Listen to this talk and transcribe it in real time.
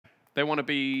They want to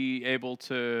be able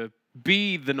to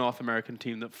be the North American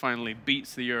team that finally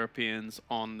beats the Europeans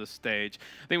on the stage.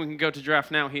 I think we can go to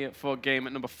draft now here for game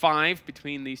at number 5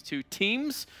 between these two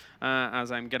teams,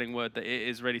 as I'm getting word that it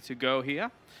is ready to go here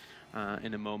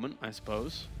in a moment, I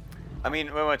suppose. I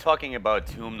mean, when we're talking about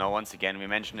Tomb now, once again, we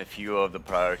mentioned a few of the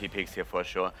priority picks here for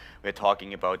sure. We're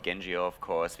talking about Genji, of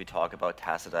course. We talk about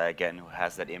Tacita again, who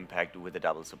has that impact with the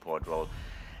double support role.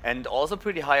 And also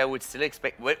pretty high, I would still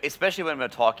expect, especially when we're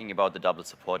talking about the double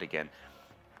support again.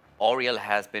 Oriel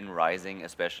has been rising,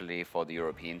 especially for the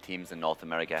European teams, and North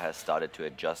America has started to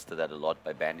adjust to that a lot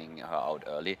by banning her out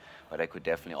early. But I could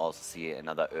definitely also see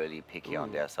another early pick here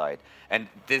on their side. And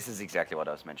this is exactly what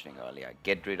I was mentioning earlier.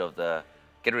 Get rid of the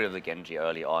Genji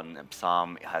early on.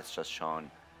 Psalm has just shown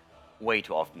way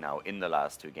too often now in the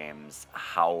last 2 games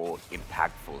how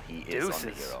impactful he is on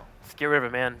the hero. Just get rid of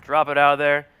it, man. Drop it out of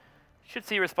there. Should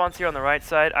see a response here on the right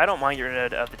side. I don't mind getting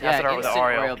rid of the Tacita with the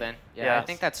Oriel. Ban. Yeah, I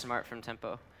think that's smart from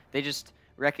Tempo. They just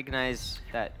recognize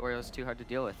that Oriel's too hard to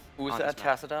deal with. Who's that,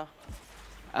 Tacita?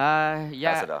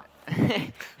 Yeah.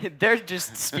 They're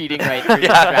just speeding right through this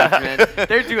draft, man.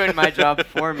 They're doing my job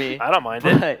for me. I don't mind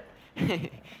it.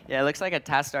 Yeah, it looks like a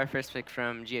Tastar first pick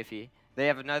from GFE. They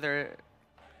have another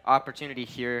opportunity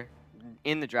here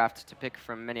in the draft to pick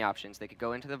from many options. They could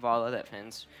go into the Vala that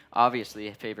Fenn's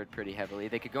obviously favored pretty heavily.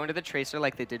 They could go into the Tracer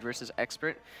like they did versus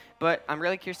Expert. But I'm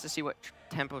really curious to see what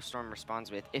Tempo Storm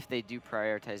responds with if they do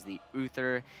prioritize the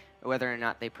Uther, whether or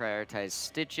not they prioritize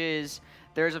Stitches.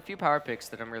 There's a few power picks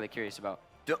that I'm really curious about.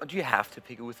 Do you have to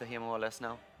pick Uther here more or less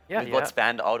now? Yeah, With what's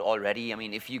banned out already, I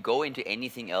mean, if you go into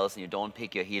anything else and you don't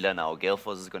pick your healer now, Gale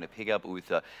Force is going to pick up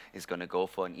Uther, is going to go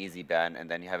for an easy ban,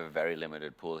 and then you have a very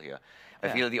limited pool here. I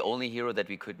feel the only hero that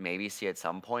we could maybe see at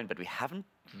some point, but we haven't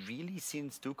really seen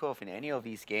Stukov in any of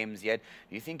these games yet.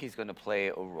 Do you think he's going to play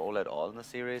a role at all in the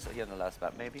series here in the last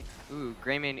map, maybe? Ooh,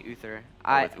 Greymane Uther.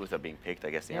 With Uther being picked, I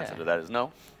guess the answer to that is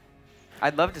no.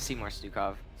 I'd love to see more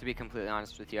Stukov, to be completely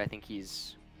honest with you. I think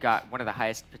he's got one of the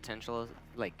highest potential,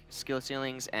 like, skill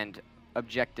ceilings and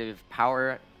objective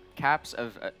power caps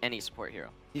of any support hero.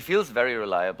 He feels very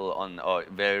reliable on, or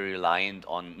very reliant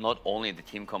on not only the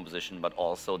team composition, but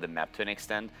also the map to an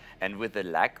extent. And with the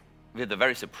lack, with the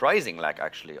very surprising lack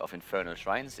actually of Infernal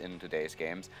Shrines in today's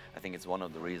games, I think it's one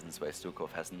of the reasons why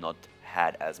Stukov has not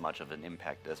had as much of an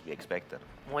impact as we expected.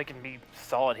 Well, he can be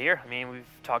solid here. I mean, we've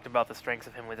talked about the strengths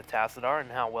of him with the Tassadar and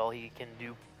how well he can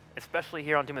do, especially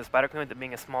here on Team of the Spider Queen, with it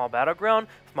being a small battleground,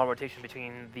 small rotation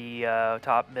between the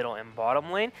top, middle, and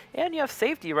bottom lane, and you have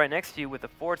safety right next to you with the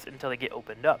forts until they get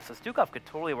opened up. So Stukov could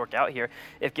totally work out here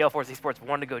if Gale Force eSports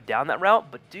wanted to go down that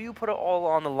route, but do you put it all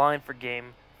on the line for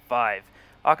Game 5?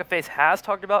 Akaface has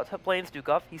talked about playing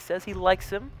Stukov. He says he likes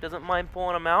him, doesn't mind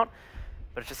pulling him out,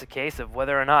 but it's just a case of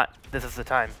whether or not this is the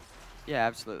time. Yeah,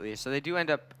 absolutely. So they do end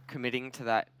up committing to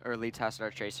that early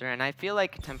Tassadar Tracer, and I feel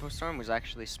like Tempo Storm was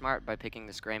actually smart by picking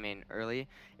this Greymane early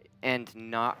and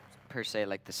not per se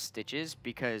like the Stitches,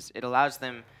 because it allows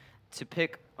them to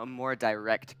pick a more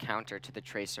direct counter to the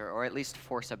Tracer, or at least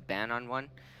force a ban on one.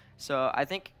 So I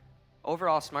think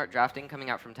overall smart drafting coming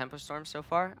out from Tempo Storm so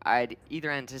far. I'd either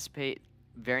anticipate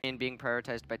Varian being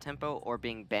prioritized by Tempo or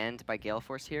being banned by Gale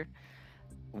Force here.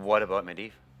 What about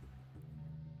Medivh?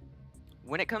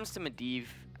 When it comes to Medivh,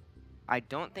 I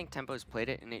don't think Tempo's played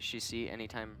it in HGC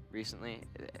anytime recently.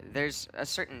 There's a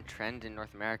certain trend in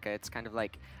North America. It's kind of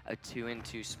like a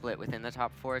 2-in-2 split within the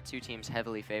top 4. 2 teams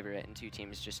heavily favor it, and 2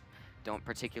 teams just don't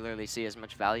particularly see as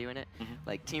much value in it.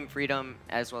 Like Team Freedom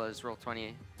as well as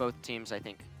Roll20, both teams I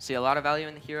think see a lot of value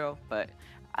in the hero, but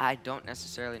I don't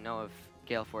necessarily know if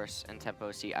Gale Force and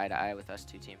Tempo see eye to eye with us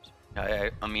 2 teams.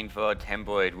 I mean, for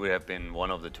Tempo, it would have been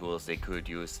one of the tools they could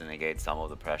use to negate some of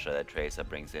the pressure that Tracer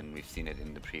brings in. We've seen it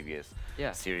in the previous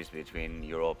series between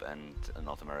Europe and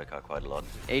North America quite a lot.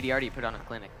 ADRD put on a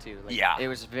clinic too. Like, it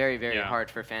was very, very hard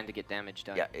for Fan to get damage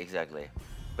done. Yeah, exactly.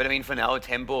 But I mean, for now,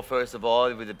 Tempo, first of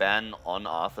all, with the ban on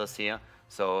Arthas here,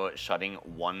 so shutting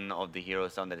one of the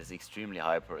heroes down that is extremely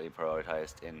high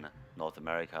prioritized in North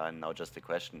America. And now just the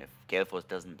question, if Gale Force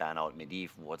doesn't ban out Medivh,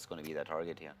 what's going to be their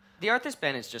target here? The Arthas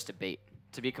ban is just a bait,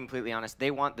 to be completely honest.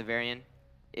 They want the Varian.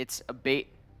 It's a bait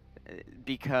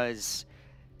because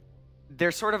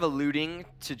they're sort of alluding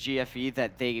to GFE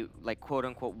that they, like,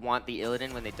 quote-unquote, want the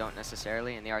Illidan when they don't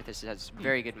necessarily, and the Arthas has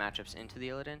very good matchups into the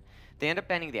Illidan. They end up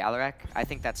banning the Alarak. I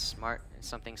think that's smart. It's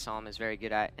something Psalm is very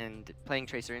good at, and playing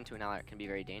Tracer into an Alarak can be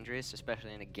very dangerous,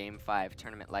 especially in a Game 5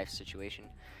 tournament life situation.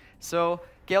 So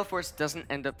Gale Force doesn't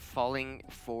end up falling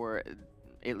for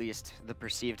at least the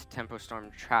perceived Tempo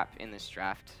Storm trap in this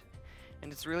draft.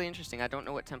 And it's really interesting. I don't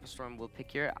know what Tempo Storm will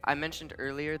pick here. I mentioned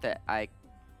earlier that I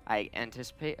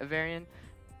anticipate a Varian,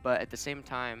 but at the same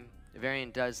time,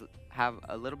 Varian does have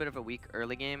a little bit of a weak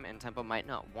early game, and Tempo might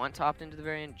not want to opt into the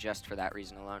Varian just for that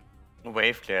reason alone.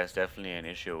 Wave clear is definitely an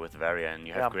issue with Varian.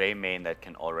 You have Grey main that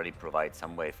can already provide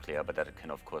some wave clear, but that can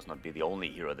of course not be the only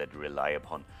hero that you rely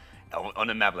upon on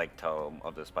a map like Tome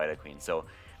of the Spider Queen. So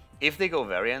if they go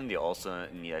Varian, they also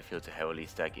need, I feel, to heavily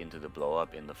stack into the blow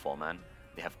up in the 4-man.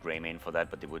 They have Grey main for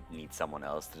that, but they would need someone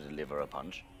else to deliver a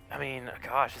punch. I mean,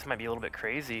 gosh, this might be a little bit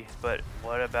crazy, but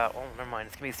what about, oh, never mind,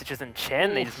 it's going to be Stitches and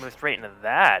Chen. They just moved straight into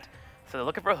that. So they're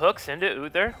looking for hooks into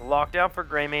Uther, lockdown for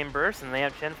Grey main burst, and they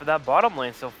have Chen for that bottom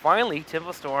lane. So finally,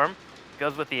 Tempo Storm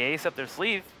goes with the ace up their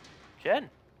sleeve. Chen.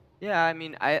 Yeah, I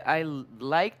mean, I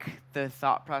like the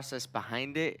thought process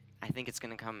behind it. I think it's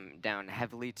going to come down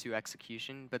heavily to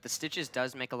execution, but the Stitches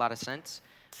does make a lot of sense.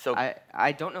 So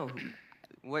I don't know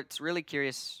what's really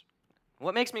curious.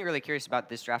 What makes me really curious about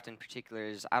this draft in particular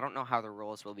is I don't know how the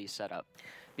roles will be set up.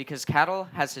 Because Cattle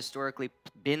has historically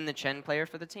been the Chen player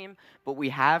for the team, but we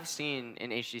have seen in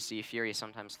HGC Fury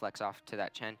sometimes flex off to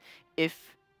that Chen.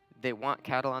 If they want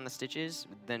Cattle on the Stitches,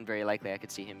 then very likely I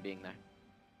could see him being there.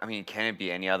 I mean, can it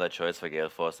be any other choice for Gale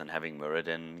Force than having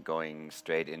Muradin going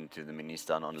straight into the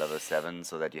mini-stun on level 7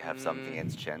 so that you have something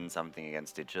against Chen, something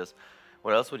against Stitches?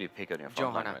 What else would you pick on your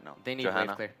front line right now? They need wave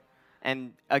clear.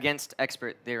 And against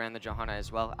Expert, they ran the Johanna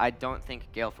as well. I don't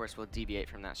think Gale Force will deviate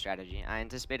from that strategy. I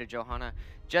anticipated Johanna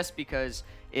just because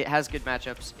it has good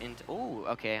matchups. Oh,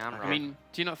 okay, I'm wrong. I mean,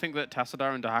 do you not think that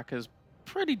Tassadar and Dahaka's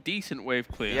pretty decent wave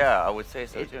clear? Yeah, I would say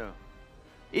so too.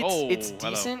 It's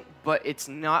decent, but it's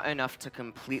not enough to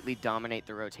completely dominate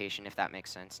the rotation, if that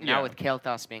makes sense. Now with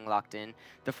Kael'thas being locked in,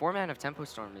 the 4-man of Tempo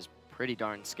Storm is pretty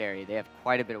darn scary. They have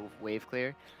quite a bit of wave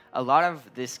clear. A lot of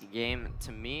this game,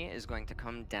 to me, is going to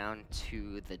come down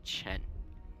to the Chen.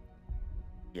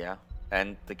 Yeah,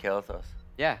 and the Kael'thas.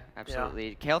 Yeah,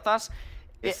 absolutely. Yeah. Kael'thas,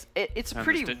 it's a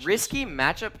pretty risky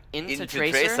matchup into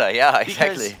Tracer. Yeah,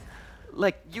 exactly.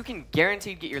 Like, you can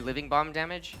guaranteed get your living bomb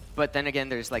damage, but then again,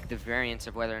 there's like the variance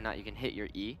of whether or not you can hit your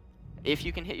E. If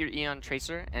you can hit your E on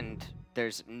Tracer and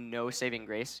there's no saving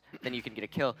grace, then you can get a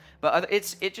kill. But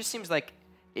it just seems like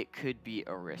it could be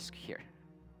a risk here.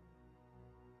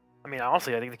 I mean,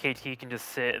 honestly, I think the KT can just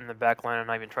sit in the back line and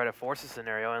not even try to force a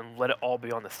scenario and let it all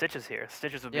be on the Stitches here.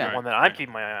 Stitches would be the one that I'm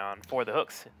keeping my eye on for the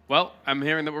hooks. Well, I'm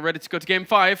hearing that we're ready to go to Game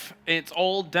 5. It's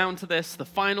all down to this, the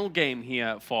final game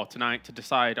here for tonight to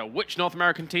decide which North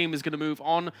American team is going to move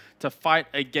on to fight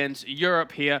against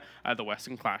Europe here at the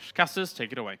Western Clash. Casters,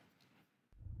 take it away.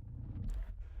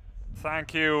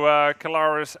 Thank you,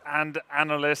 Kalaris and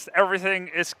Analyst. Everything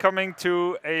is coming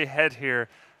to a head here.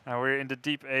 We're in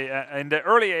the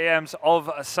early AMs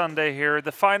of Sunday here.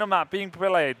 The final map being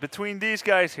played between these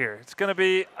guys here. It's going to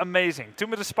be amazing.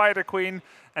 Tomb of the Spider Queen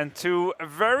and two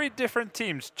very different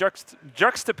teams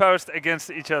juxtaposed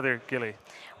against each other, Gilly.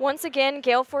 Once again,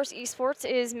 Gale Force eSports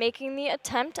is making the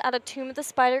attempt at a Tomb of the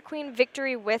Spider Queen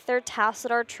victory with their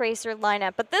Tassadar Tracer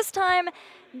lineup. But this time,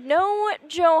 no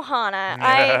Johanna.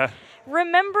 I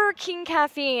remember King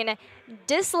Caffeine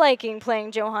disliking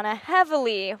playing Johanna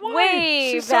heavily way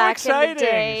She's back so in the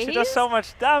day. She does so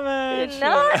much damage.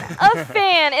 Not a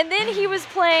fan. And then he was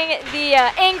playing the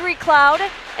Angry Cloud,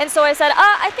 and so I said,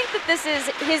 I think that this is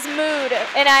his mood.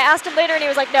 And I asked him later, and he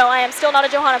was like, no, I am still not a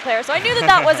Johanna player. So I knew that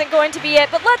that wasn't going to be it,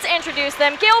 but let's introduce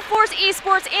them. Gale Force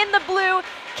eSports in the blue,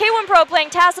 K1 Pro playing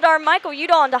Tassadar, Michael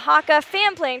Udall on Dahaka,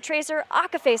 Fan playing Tracer,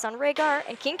 Akaface on Rhaegar,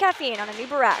 and King Caffeine on a new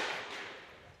Barak.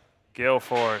 Gale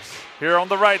Force. Here on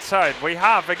the right side, we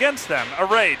have against them a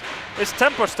raid. It's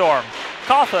Tempo Storm,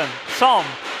 Cawthon, Som,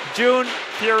 June,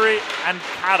 Fury, and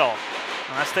Cattle.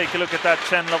 And let's take a look at that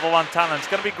Chen level 1 talent. It's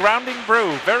going to be Grounding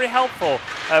Brew, very helpful.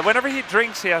 Whenever he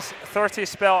drinks, he has 30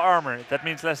 spell armor. That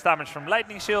means less damage from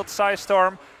Lightning Shield, Psy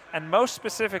Storm, and most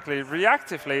specifically,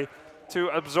 reactively, to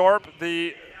absorb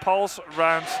the pulse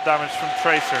rounds damage from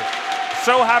Tracer.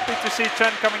 So happy to see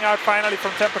Chen coming out finally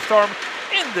from Tempo Storm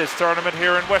in this tournament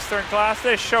here in Western Clash.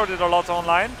 They showed it a lot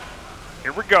online.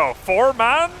 Here we go,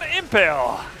 4-man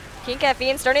Impale. King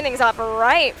Caffeine starting things off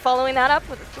right, following that up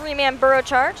with a 3-man burrow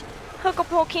charge. Hook will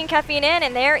pull King Caffeine in,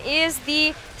 and there is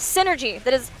the synergy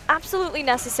that is absolutely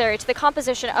necessary to the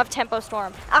composition of Tempo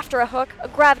Storm. After a hook, a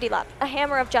gravity lap, a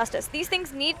hammer of justice. These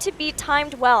things need to be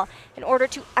timed well in order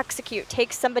to execute,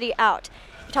 take somebody out.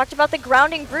 We talked about the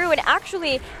Grounding Brew, and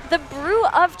actually the brew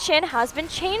of Chen has been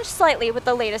changed slightly with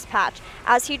the latest patch.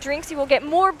 As he drinks, he will get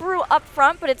more brew up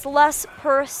front, but it's less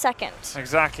per second.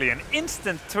 Exactly, an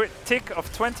instant tick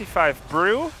of 25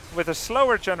 brew with a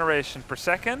slower generation per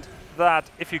second, that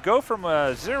if you go from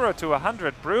a 0 to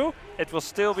 100 brew, it will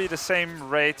still be the same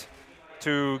rate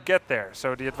to get there.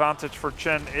 So the advantage for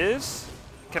Chen is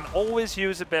can always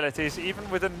use abilities even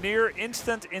with a near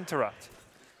instant interrupt.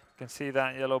 can see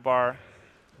that yellow bar.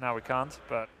 Now we can't,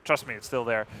 but trust me, it's still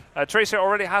there. Tracer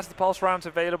already has the pulse rounds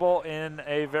available in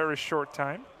a very short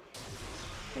time.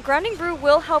 Grounding Brew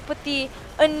will help with the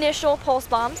initial pulse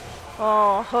bombs.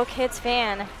 Oh, Hook hits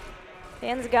Fan.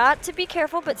 Fan's got to be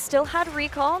careful, but still had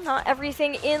recall. Not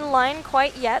everything in line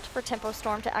quite yet for Tempo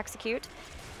Storm to execute.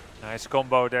 Nice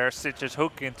combo there. Stitches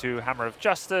Hook into Hammer of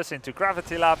Justice, into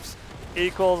Gravity Lapse.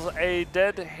 Equals a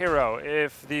dead hero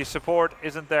if the support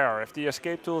isn't there, if the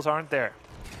escape tools aren't there.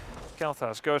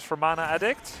 Kel'Thas goes for Mana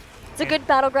Addict. It's a good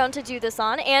battleground to do this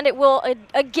on, and it will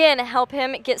again help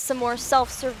him get some more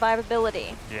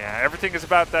self-survivability. Yeah, everything is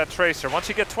about that Tracer. Once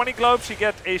you get 20 globes, you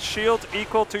get a shield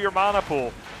equal to your mana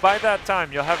pool. By that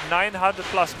time, you'll have 900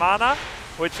 plus mana,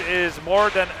 which is more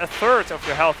than a third of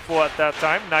your health pool at that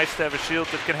time. Nice to have a shield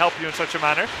that can help you in such a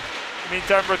manner.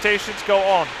 Meantime, rotations go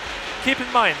on. Keep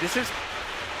in mind, this is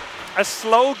a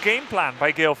slow game plan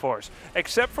by Gale Force.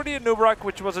 Except for the Anub'arak,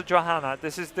 which was a Johanna.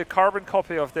 This is the carbon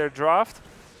copy of their draft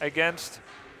against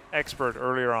Expert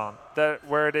earlier on,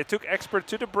 where they took Expert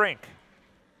to the brink.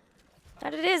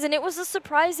 That it is, and it was a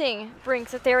surprising brink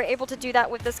that they were able to do that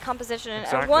with this composition.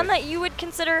 Exactly. One that you would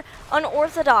consider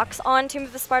unorthodox on Tomb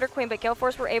of the Spider Queen, but Gale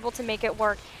Force were able to make it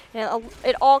work. And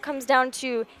it all comes down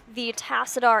to the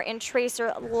Tassadar and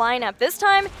Tracer lineup. This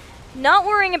time, not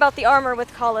worrying about the armor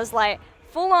with Kala's Light.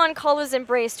 Full-on Kala's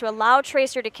Embrace to allow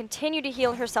Tracer to continue to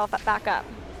heal herself back up.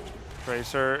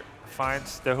 Tracer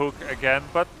finds the hook again,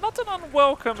 but not an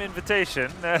unwelcome invitation.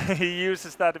 He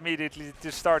uses that immediately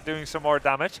to start doing some more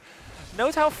damage.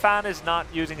 Note how Fan is not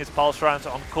using his pulse rounds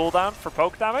on cooldown for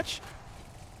poke damage.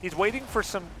 He's waiting for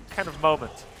some kind of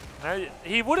moment.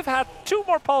 He would have had 2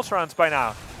 more pulse rounds by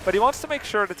now, but he wants to make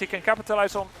sure that he can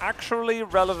capitalize on actually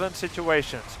relevant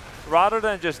situations, rather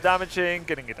than just damaging,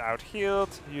 getting it out healed,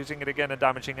 using it again and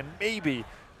damaging, and maybe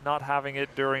not having it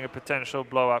during a potential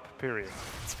blow-up period.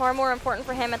 It's far more important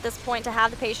for him at this point to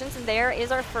have the patience, and there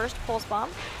is our first pulse bomb.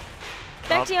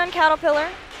 Vecti on Caterpillar.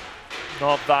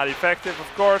 Not that effective, of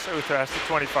course. Uther has the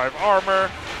 25 armor,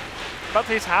 but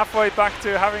he's halfway back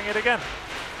to having it again.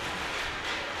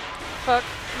 Hook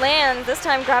lands. This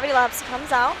time Gravity Lapse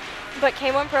comes out, but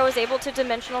K1 Pro is able to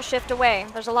dimensional shift away.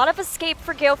 There's a lot of escape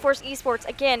for Gale Force eSports.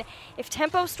 Again, if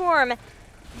Tempo Storm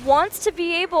wants to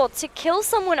be able to kill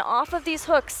someone off of these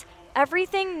hooks,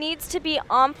 everything needs to be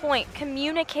on point,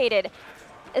 communicated,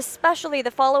 especially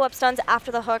the follow-up stuns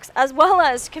after the hooks, as well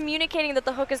as communicating that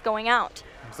the hook is going out.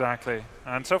 Exactly,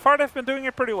 and so far they've been doing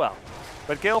it pretty well.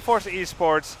 But Gale Force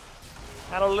eSports,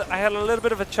 I had a little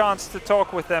bit of a chance to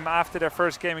talk with them after their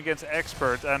first game against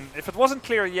Expert, and if it wasn't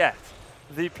clear yet,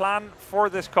 the plan for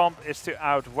this comp is to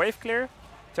out-wave clear,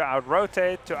 to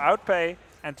out-rotate, to outpay,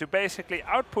 and to basically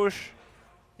out-push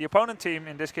the opponent team,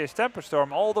 in this case Tempo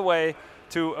Storm, all the way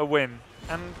to a win.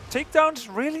 And takedowns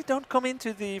really don't come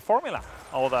into the formula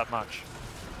all that much.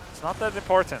 It's not that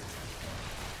important.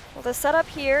 Well, the setup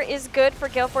here is good for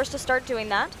Gale Force to start doing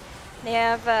that. They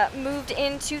have moved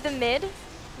into the mid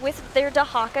with their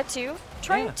Dahaka too,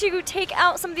 trying to take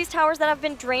out some of these towers that have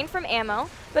been drained from ammo,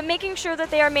 but making sure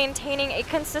that they are maintaining a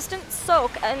consistent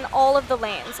soak in all of the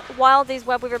lanes while these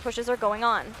Web Weaver pushes are going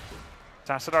on.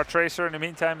 Tassadar Tracer in the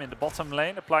meantime in the bottom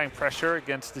lane, applying pressure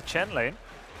against the Chen lane.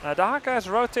 Dahaka has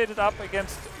rotated up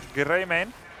against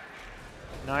Greymane.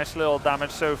 Nice little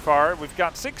damage so far. We've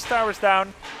got 6 towers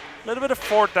down, a little bit of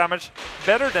fort damage,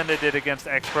 better than they did against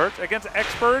Expert. Against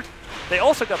Expert, they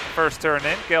also got the first turn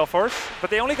in, Gale Force, but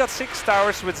they only got 6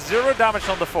 towers with 0 damage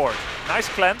on the fort. Nice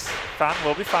cleanse, Fan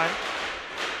will be fine.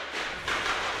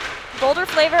 Boulder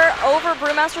Flavor over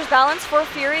Brewmaster's Balance for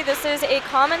Fury. This is a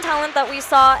common talent that we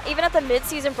saw even at the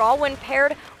mid-season brawl when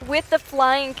paired with the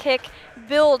Flying Kick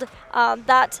build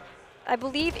that I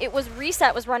believe it was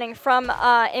Reset was running from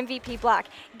MVP Black.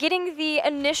 Getting the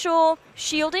initial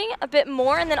shielding a bit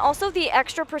more, and then also the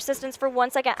extra persistence for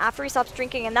 1 second after he stops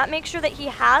drinking, and that makes sure that he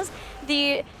has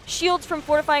the shields from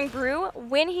Fortifying Brew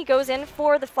when he goes in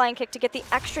for the Flying Kick to get the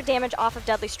extra damage off of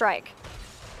Deadly Strike.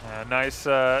 Nice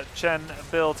Chen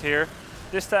build here.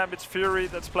 This time it's Fury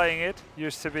that's playing it.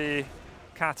 Used to be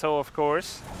Kato, of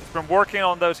course. He's been working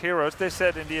on those heroes, they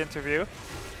said in the interview.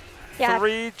 Yeah.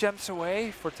 3 gems away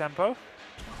for Tempo.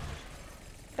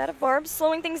 Bed of Barbs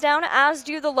slowing things down, as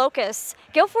do the Locusts.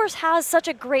 Gale Force has such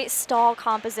a great stall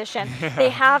composition. They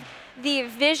have the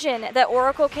vision that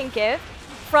Oracle can give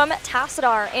from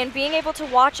Tassadar and being able to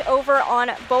watch over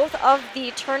on both of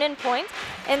the turn-in points,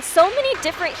 and so many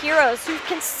different heroes who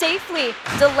can safely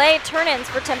delay turn-ins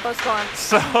for Tempo Storm.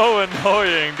 So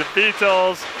annoying. The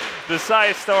Beetles, the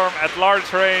Psy Storm at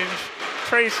large range,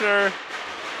 Tracer.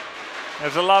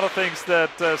 There's a lot of things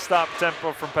that stop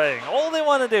Tempo from paying. All they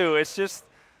want to do is just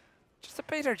just a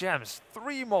beta gems,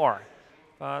 3 more.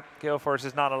 But Gale Force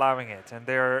is not allowing it, and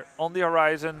they're on the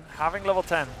horizon, having level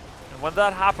 10. And when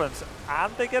that happens,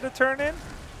 and they get a turn in,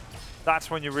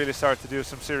 that's when you really start to do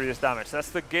some serious damage.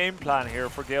 That's the game plan here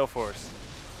for Gale Force.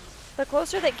 The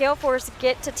closer that Gale Force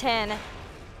get to 10,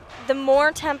 the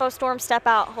more Tempo Storm step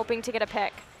out, hoping to get a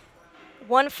pick.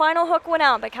 One final hook went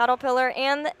out, but Caterpillar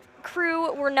and the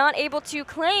crew were not able to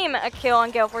claim a kill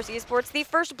on Gale Force eSports, the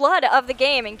first blood of the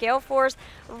game, and Gale Force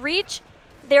reach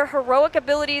their heroic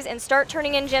abilities and start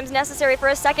turning in gems necessary for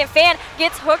a second. Fan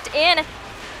gets hooked in.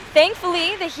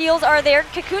 Thankfully, the heals are there.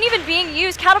 Cocoon even being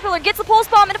used. Caterpillar gets the pulse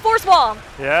bomb and a force wall.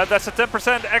 Yeah, that's a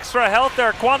 10% extra health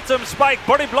there. Quantum Spike,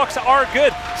 body blocks are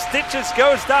good. Stitches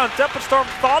goes down. Tempo Storm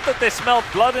thought that they smelled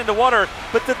blood in the water,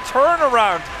 but the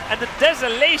turnaround and the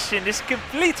desolation is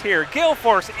complete here. Gale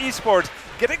Force eSports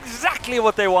get exactly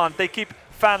what they want. They keep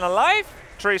Fan alive.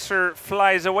 Tracer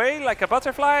flies away like a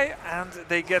butterfly, and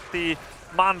they get the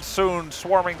monsoon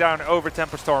swarming down over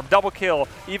Tempo Storm. Double kill,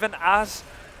 even as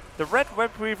the red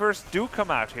web weavers do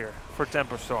come out here for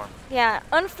Tempo Storm. Yeah,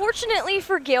 unfortunately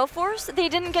for Gale Force, they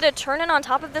didn't get a turn in on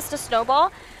top of this to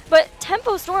snowball, but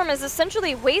Tempo Storm has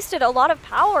essentially wasted a lot of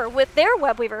power with their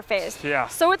web weaver phase. Yeah.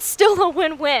 So it's still a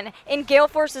win-win in Gale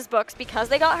Force's books because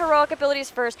they got heroic abilities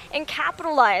first and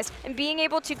capitalized in being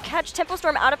able to catch Tempo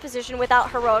Storm out of position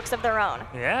without heroics of their own.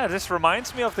 Yeah, this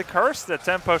reminds me of the curse that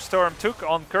Tempo Storm took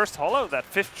on Cursed Hollow,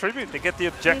 that 5th tribute. They get the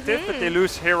objective, but they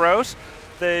lose heroes.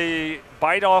 They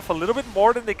bite off a little bit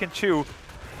more than they can chew.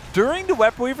 During the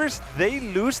web weavers, they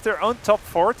lose their own top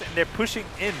fort and they're pushing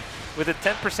in with a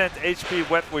 10% HP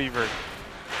web weaver.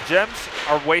 Gems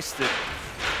are wasted.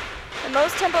 The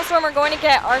most Tempo Storm are going to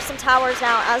get are some towers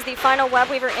now, as the final web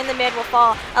weaver in the mid will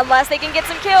fall. Unless they can get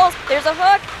some kills, there's a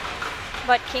hook.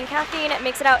 But King Caffeine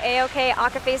makes it out A-OK.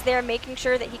 Akaface there making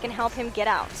sure that he can help him get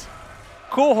out.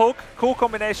 Cool hook, cool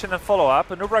combination and follow-up.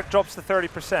 And Nubrak drops to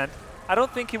 30%. I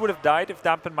don't think he would have died if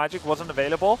Dampen Magic wasn't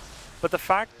available. But the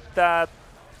fact that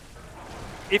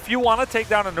if you want to take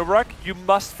down a Nubrak, you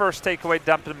must first take away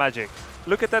Dampen Magic.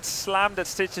 Look at that slam that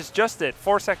Stitches just did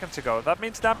 4 seconds ago. That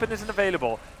means Dampen isn't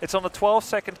available. It's on a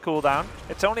 12-second cooldown.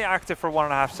 It's only active for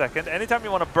 1.5 seconds. Anytime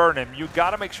you want to burn him, you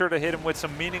got to make sure to hit him with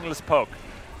some meaningless poke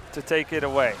to take it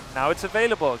away. Now it's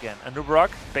available again. A Nubrak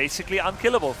basically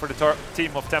unkillable for the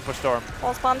team of Tempo Storm.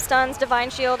 Pulse Bomb stuns, Divine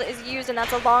Shield is used, and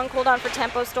that's a long cooldown for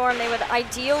Tempo Storm. They would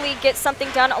ideally get something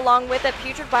done along with it.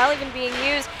 Putrid Bile even being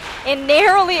used and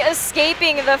narrowly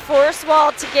escaping the force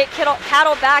wall to get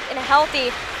Cattle back and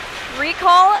healthy.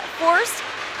 Recall forced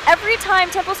every time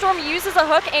Tempo Storm uses a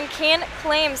hook and can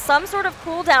claim some sort of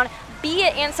cooldown, be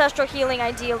it Ancestral Healing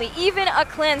ideally, even a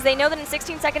cleanse. They know that in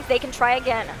 16 seconds they can try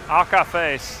again.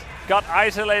 Akaface got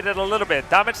isolated a little bit.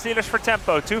 Damage dealers for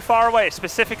Tempo, too far away,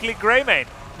 specifically Greymane.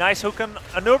 Nice hook on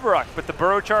Nubrak, but the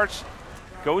burrow charge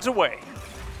goes away.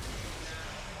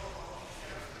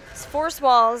 Force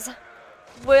walls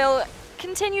will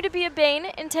continue to be a bane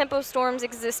in Tempo Storm's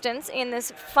existence in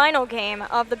this final game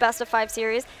of the best of 5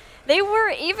 series. They were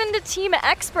even the team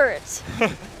experts.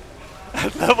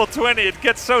 At level 20, it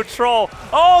gets so troll.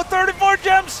 Oh, 34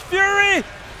 gems, Fury!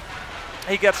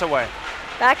 He gets away.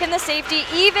 Back in the safety,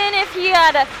 even if he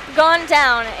had gone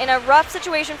down in a rough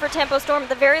situation for Tempo Storm, at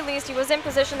the very least he was in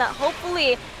position that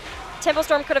hopefully Tempo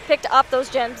Storm could have picked up those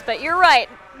gems. But you're right,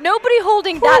 nobody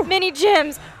holding that many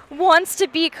gems wants to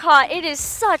be caught. It is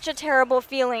such a terrible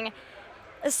feeling,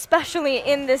 especially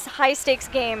in this high-stakes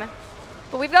game.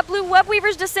 But we've got blue web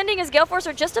weavers descending as Gale Force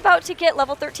are just about to get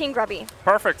level 13 Grubby.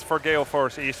 Perfect for Gale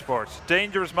Force eSports.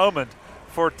 Dangerous moment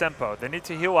for Tempo. They need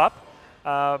to heal up.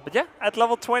 But yeah, at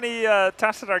level 20,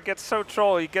 Tassadar gets so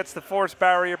troll. He gets the force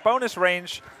barrier, bonus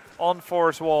range on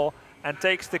force wall, and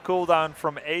takes the cooldown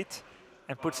from 8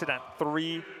 and puts it at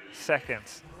 3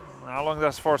 seconds. How long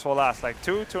does force wall last? Like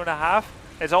 2.5?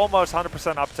 It's almost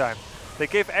 100% uptime. They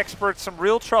gave experts some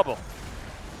real trouble.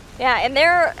 Yeah, and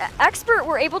their expert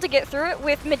were able to get through it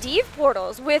with Medivh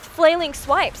portals, with flailing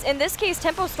swipes. In this case,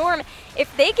 Tempo Storm,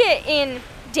 if they get in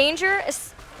danger,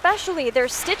 especially their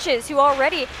Stitches, who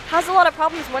already has a lot of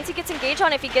problems once he gets engaged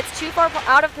on if he gets too far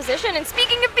out of position. And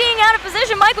speaking of being out of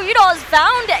position, Michael Udall has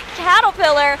found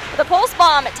Caterpillar with a pulse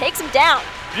bomb. It takes him down.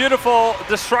 Beautiful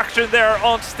destruction there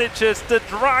on Stitches. The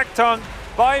drag tongue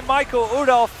by Michael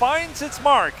Udall finds its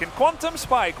mark, and Quantum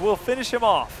Spike will finish him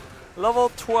off.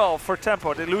 Level 12 for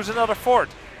Tempo. They lose another fort.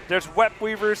 There's web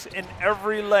weavers in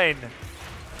every lane.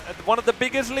 And one of the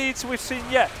biggest leads we've seen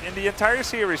yet in the entire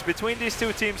series between these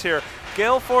two teams here.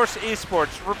 Gale Force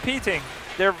eSports repeating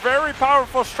their very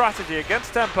powerful strategy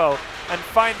against Tempo and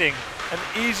finding an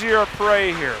easier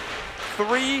prey here.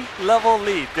 3-level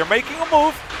lead. They're making a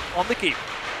move on the keep.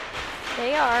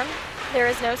 They are. There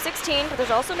is no 16, but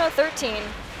there's also no 13.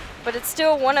 But it's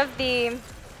still one of the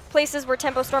places where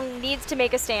Tempo Storm needs to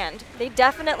make a stand. They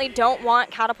definitely don't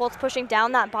want catapults pushing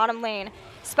down that bottom lane,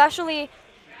 especially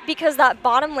because that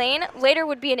bottom lane later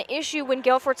would be an issue when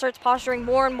Gale Force starts posturing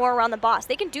more and more around the boss.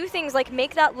 They can do things like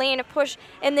make that lane a push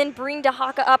and then bring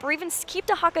Dahaka up, or even keep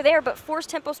Dahaka there but force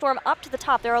Tempo Storm up to the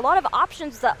top. There are a lot of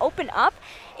options that open up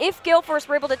if Gale Force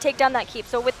were able to take down that keep.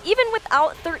 So even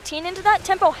without 13 into that,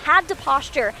 Tempo had to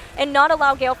posture and not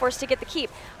allow Gale Force to get the keep.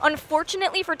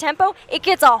 Unfortunately for Tempo, it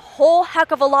gets a whole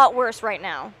heck of a lot worse right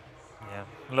now. Yeah,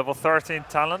 level 13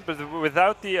 talent, but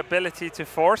without the ability to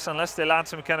force, unless they land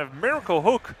some kind of miracle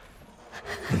hook.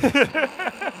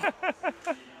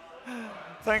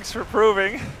 Thanks for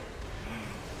proving.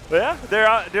 Yeah,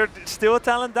 they're still a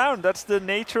talent down. That's the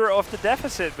nature of the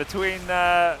deficit between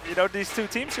these two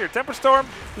teams here. Tempo Storm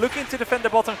looking to defend the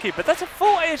bottom keep, but that's a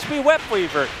full HP Web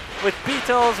Weaver with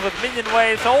beetles, with minion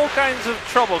waves, all kinds of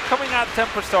trouble coming at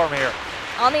Tempo Storm here.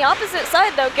 On the opposite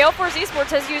side, though, Gale Force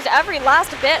eSports has used every last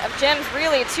bit of gems,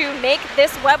 really, to make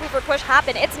this Web Weaver push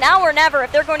happen. It's now or never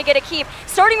if they're going to get a keep,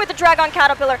 starting with the Dragon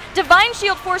Caterpillar. Divine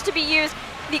Shield forced to be used.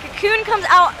 The Cocoon comes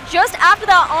out just after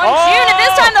that on June, and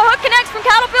this time the hook connects from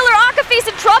Caterpillar. Akaface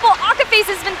in trouble. Akaface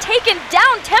has been taken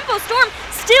down. Tempo Storm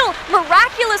still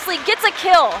miraculously gets a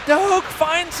kill. The hook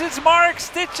finds its mark.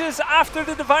 Stitches after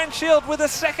the Divine Shield with a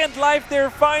second life there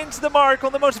finds the mark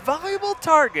on the most valuable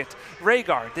target.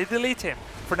 Rhaegar, they delete him.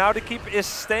 For now, the keep is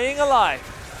staying alive.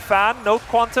 Fan, no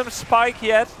Quantum Spike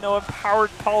yet. No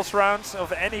empowered pulse rounds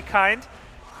of any kind.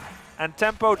 And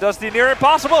Tempo does the near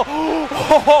impossible.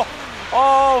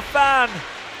 Oh, Fan!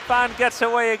 Fan gets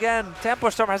away again. Tempo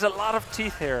Storm has a lot of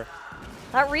teeth here.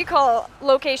 That recall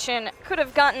location could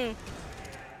have gotten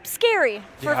scary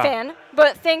for Fan,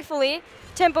 but thankfully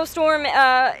Tempo Storm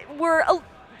were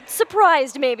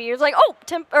surprised maybe. It was like, oh,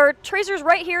 Tracer's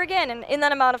right here again, and in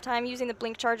that amount of time using the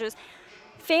blink charges,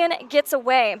 Fan gets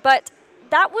away. But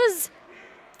that was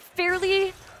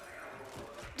fairly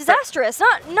disastrous.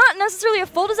 Not necessarily a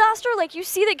full disaster. Like, you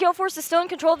see that Gale Force is still in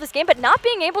control of this game, but not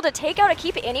being able to take out a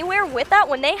keep anywhere with that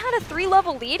when they had a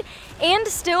 3-level lead and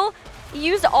still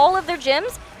used all of their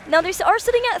gems. Now they are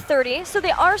sitting at 30, so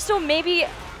they are still maybe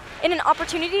in an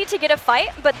opportunity to get a fight,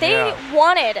 but they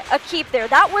wanted a keep there.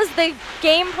 That was the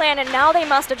game plan, and now they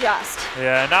must adjust.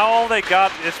 Yeah, now all they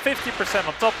got is 50%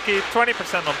 on top keep,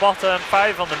 20% on bottom,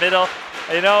 5 on the middle.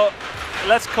 You know,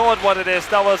 let's call it what it is.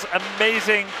 That was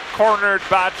amazing cornered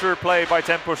Badger play by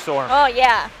Tempo Storm. Oh,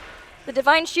 yeah. The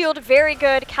Divine Shield, very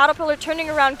good. Caterpillar turning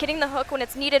around, getting the hook when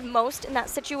it's needed most in that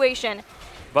situation.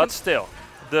 But still,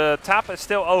 the tap is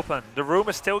still open. The room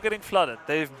is still getting flooded.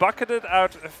 They've bucketed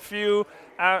out a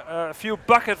few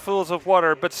bucketfuls of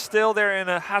water, but still they're in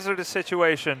a hazardous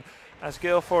situation as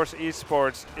Gale Force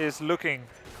eSports is looking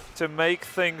to make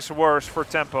things worse for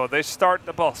Tempo. They start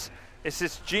the boss. Is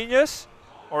this genius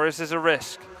or is this a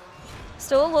risk?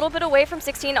 Still a little bit away from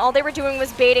 16. All they were doing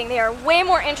was baiting. They are way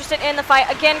more interested in the fight.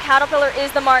 Again, Caterpillar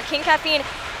is the mark. King Caffeine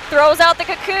throws out the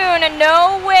Cocoon, and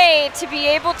no way to be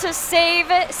able to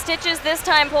save Stitches this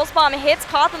time. Pulse Bomb hits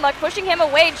Cothenluck, pushing him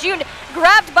away. June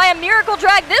grabbed by a Miracle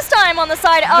Drag this time on the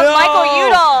side of Michael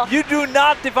Udall. You do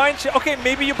not Divine Shield. Okay,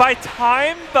 maybe you buy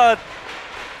time, but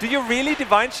do you really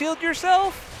Divine Shield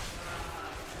yourself?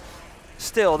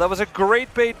 Still, that was a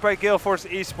great bait by Gale Force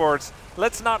eSports.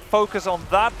 Let's not focus on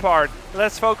that part.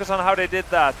 Let's focus on how they did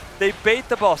that. They bait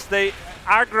the boss, they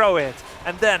aggro it,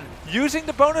 and then using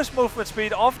the bonus movement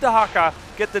speed of the Haka,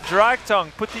 get the Drag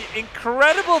Tongue, put the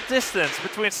incredible distance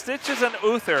between Stitches and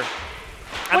Uther.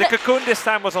 And the Cocoon this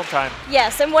time was on time.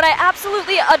 Yes, and what I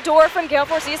absolutely adore from Gale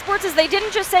Force eSports is they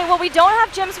didn't just say, well, we don't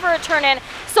have gems for a turn-in,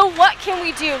 so what can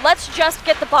we do? Let's just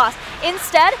get the boss.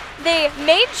 Instead, they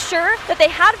made sure that they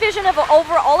had vision of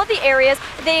over all of the areas.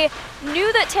 They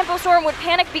knew that Tempo Storm would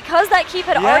panic because that keep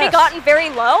had already gotten very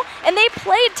low, and they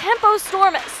played Tempo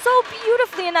Storm so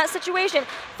beautifully in that situation.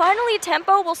 Finally,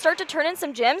 Tempo will start to turn in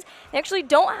some gems. They actually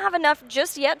don't have enough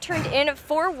just yet turned in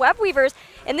for Web Weavers,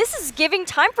 and this is giving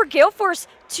time for Gale Force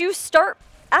to start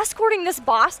escorting this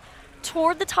boss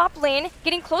toward the top lane,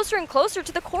 getting closer and closer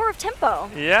to the core of Tempo.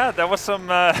 Yeah, there was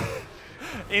some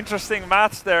interesting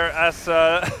maths there as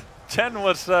Chen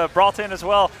was brought in as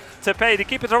well to pay. The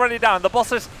keep is already down. The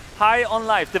boss is high on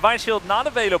life. Divine Shield not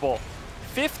available.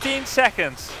 15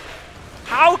 seconds.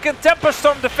 How can Tempo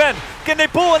Storm defend? Can they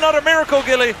pull another miracle,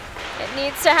 Gilly? It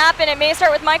needs to happen. It may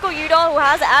start with Michael Udall, who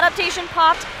has adaptation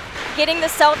popped, getting the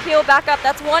self-heal back up.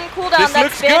 That's one cooldown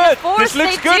that's been forced. This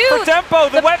looks good for Tempo.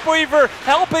 The Web Weaver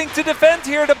helping to defend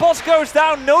here. The boss goes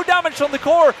down. No damage on the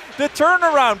core. The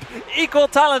turnaround. Equal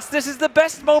talents. This is the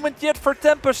best moment yet for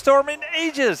Tempo Storm in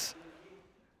ages.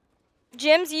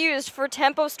 gems used for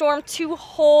Tempo Storm to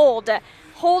hold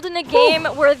in a game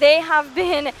where they have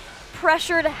been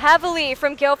pressured heavily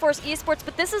from Gale Force eSports,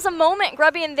 but this is a moment,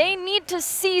 Grubby, and they need to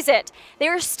seize it. They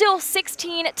are still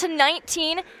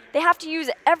 16-19. They have to use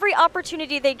every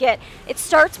opportunity they get. It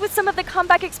starts with some of the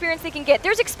comeback experience they can get.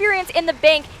 There's experience in the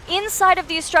bank inside of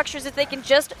these structures if they can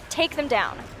just take them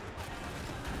down.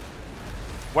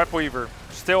 Webweaver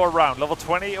still around, level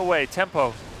 20 away.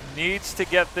 Tempo needs to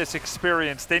get this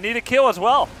experience. They need a kill as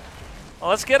well. Well,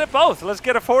 let's get it both. Let's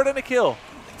get a forward and a kill.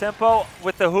 Tempo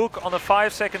with the hook on the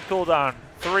 5-second cooldown.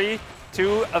 3,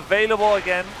 2, available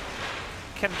again.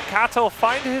 Can Kato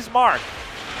find his mark?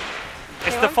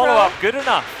 Is the follow-up good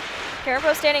enough?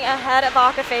 Karenpro standing ahead of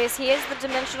Akaface. He is the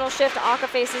dimensional shift.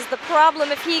 Akaface is the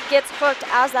problem if he gets hooked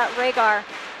as that Rhaegar.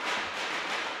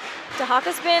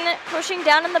 Dahaka's been pushing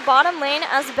down in the bottom lane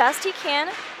as best he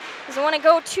can. Doesn't want to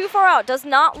go too far out. Does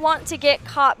not want to get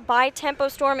caught by Tempo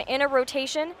Storm in a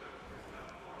rotation.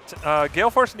 Gale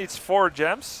Force needs 4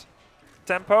 gems.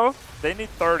 Tempo, they need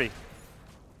 30.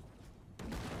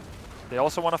 They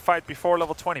also want to fight before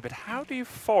level 20, but how do you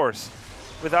force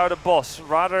without a boss?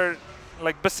 Rather,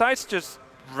 like, besides just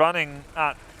running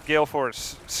at Gale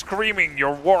Force, screaming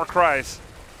your war cries.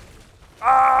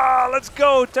 Ah, let's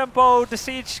go, Tempo. The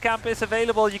siege camp is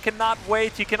available. You cannot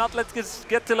wait. You cannot let us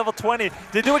get to level 20.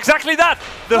 They do exactly that.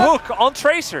 The hook on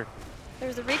Tracer.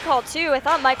 There's a recall too. I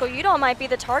thought Michael Udall might be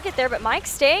the target there, but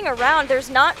Mike's staying around. There's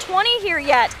not 20 here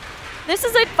yet. This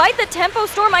is a fight that Tempo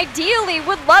Storm ideally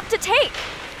would love to take.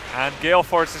 And Gale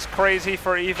Force is crazy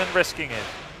for even risking it.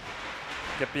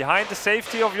 Get behind the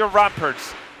safety of your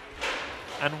ramparts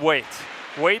and wait.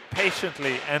 Wait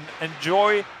patiently and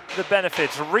enjoy the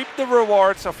benefits. Reap the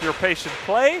rewards of your patient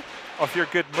play, of your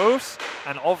good moves,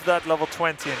 and of that level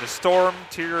 20 and the Storm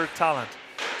tier talent.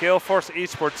 Gale Force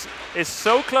eSports is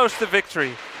so close to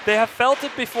victory. They have felt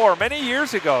it before, many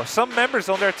years ago. Some members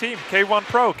on their team, K1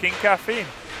 Pro, King Caffeine.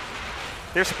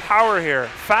 There's power here.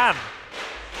 Fan.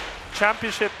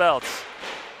 Championship belts.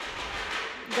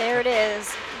 There it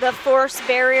is. The force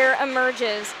barrier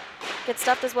emerges. Gets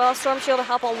stuffed as well. Storm Shield will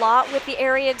help a lot with the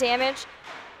area damage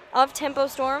of Tempo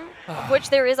Storm, of which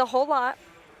there is a whole lot.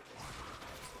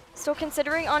 Still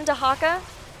considering on Dahaka.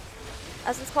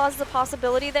 Essence Clause is a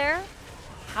possibility there.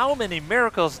 How many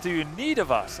miracles do you need of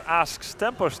us? Asks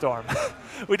Tempo Storm.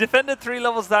 We defended 3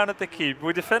 levels down at the keep.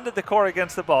 We defended the core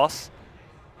against the boss.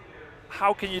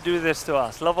 How can you do this to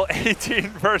us? Level 18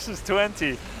 versus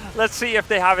 20. Let's see if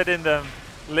they have it in them.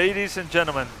 Ladies and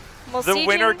gentlemen, well, the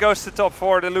winner goes to top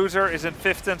 4. The loser is in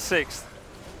 5th and 6th.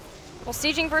 Well,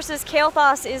 sieging versus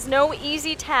Kael'thas is no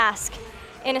easy task,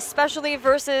 and especially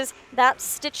versus that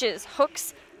Stitches.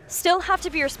 Hooks still have to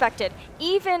be respected,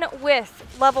 even with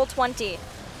level 20.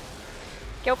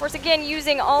 Gale Force again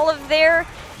using all of their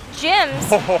gems.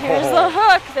 Here's the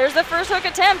hook. There's the first hook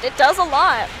attempt. It does a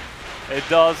lot. It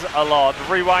does a lot.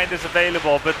 Rewind is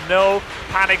available, but no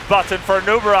panic button for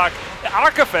Nubarak.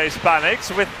 Arcaface panics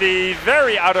with the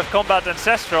very out of combat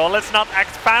Ancestral. Let's not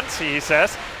act fancy, he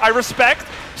says. I respect.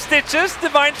 Stitches,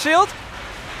 Divine Shield.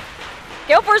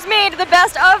 Gale Force made the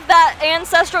best of that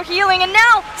Ancestral healing, and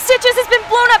now Stitches has been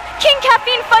blown up. King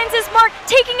Caffeine finds his mark,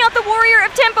 taking out the warrior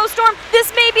of Tempo Storm.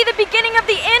 This may be the beginning of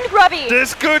the end, Grubby.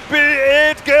 This could be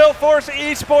it. Gale Force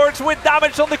eSports with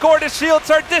damage on the core. The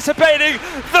shields are dissipating.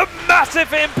 The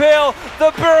massive impale,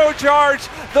 the burrow charge.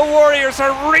 The warriors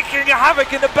are wreaking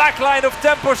havoc in the backline of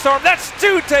Tempo Storm. That's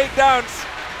 2 takedowns.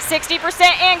 60%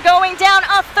 and going down.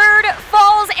 A third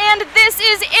falls, and this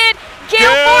is it. Gale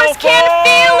Force can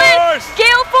feel it.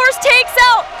 Gale Force takes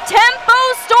out Tempo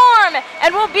Storm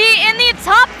and will be in the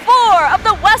top 4 of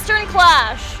the Western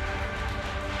Clash.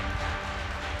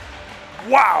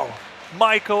 Wow.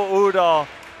 Michael Udall,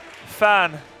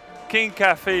 Fan, King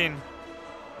Caffeine,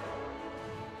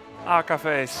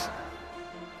 Arcaface,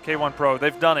 K1 Pro.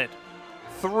 They've done it.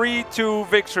 3-2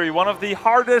 victory. One of the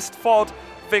hardest fought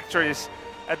victories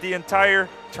at the entire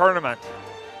tournament.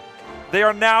 They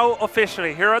are now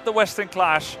officially here at the Western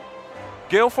Clash.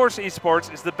 Gale Force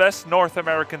eSports is the best North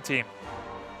American team.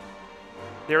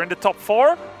 They're in the top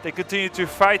 4. They continue to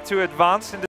fight to advance in the